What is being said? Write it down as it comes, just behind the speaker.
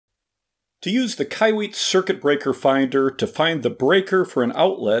To use the Kaiweets circuit breaker finder to find the breaker for an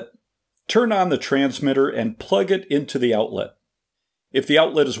outlet, turn on the transmitter and plug it into the outlet. If the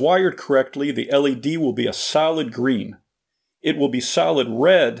outlet is wired correctly, the LED will be a solid green. It will be solid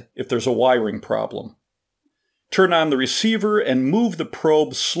red if there's a wiring problem. Turn on the receiver and move the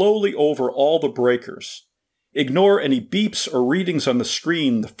probe slowly over all the breakers. Ignore any beeps or readings on the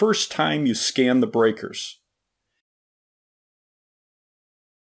screen the first time you scan the breakers.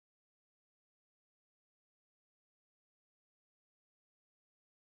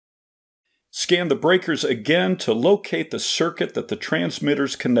 Scan the breakers again to locate the circuit that the transmitter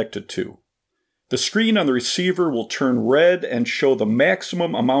is connected to. The screen on the receiver will turn red and show the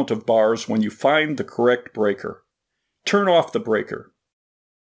maximum amount of bars when you find the correct breaker. Turn off the breaker.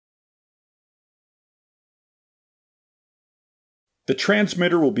 The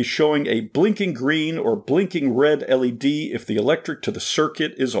transmitter will be showing a blinking green or blinking red LED if the electric to the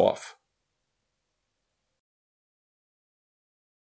circuit is off.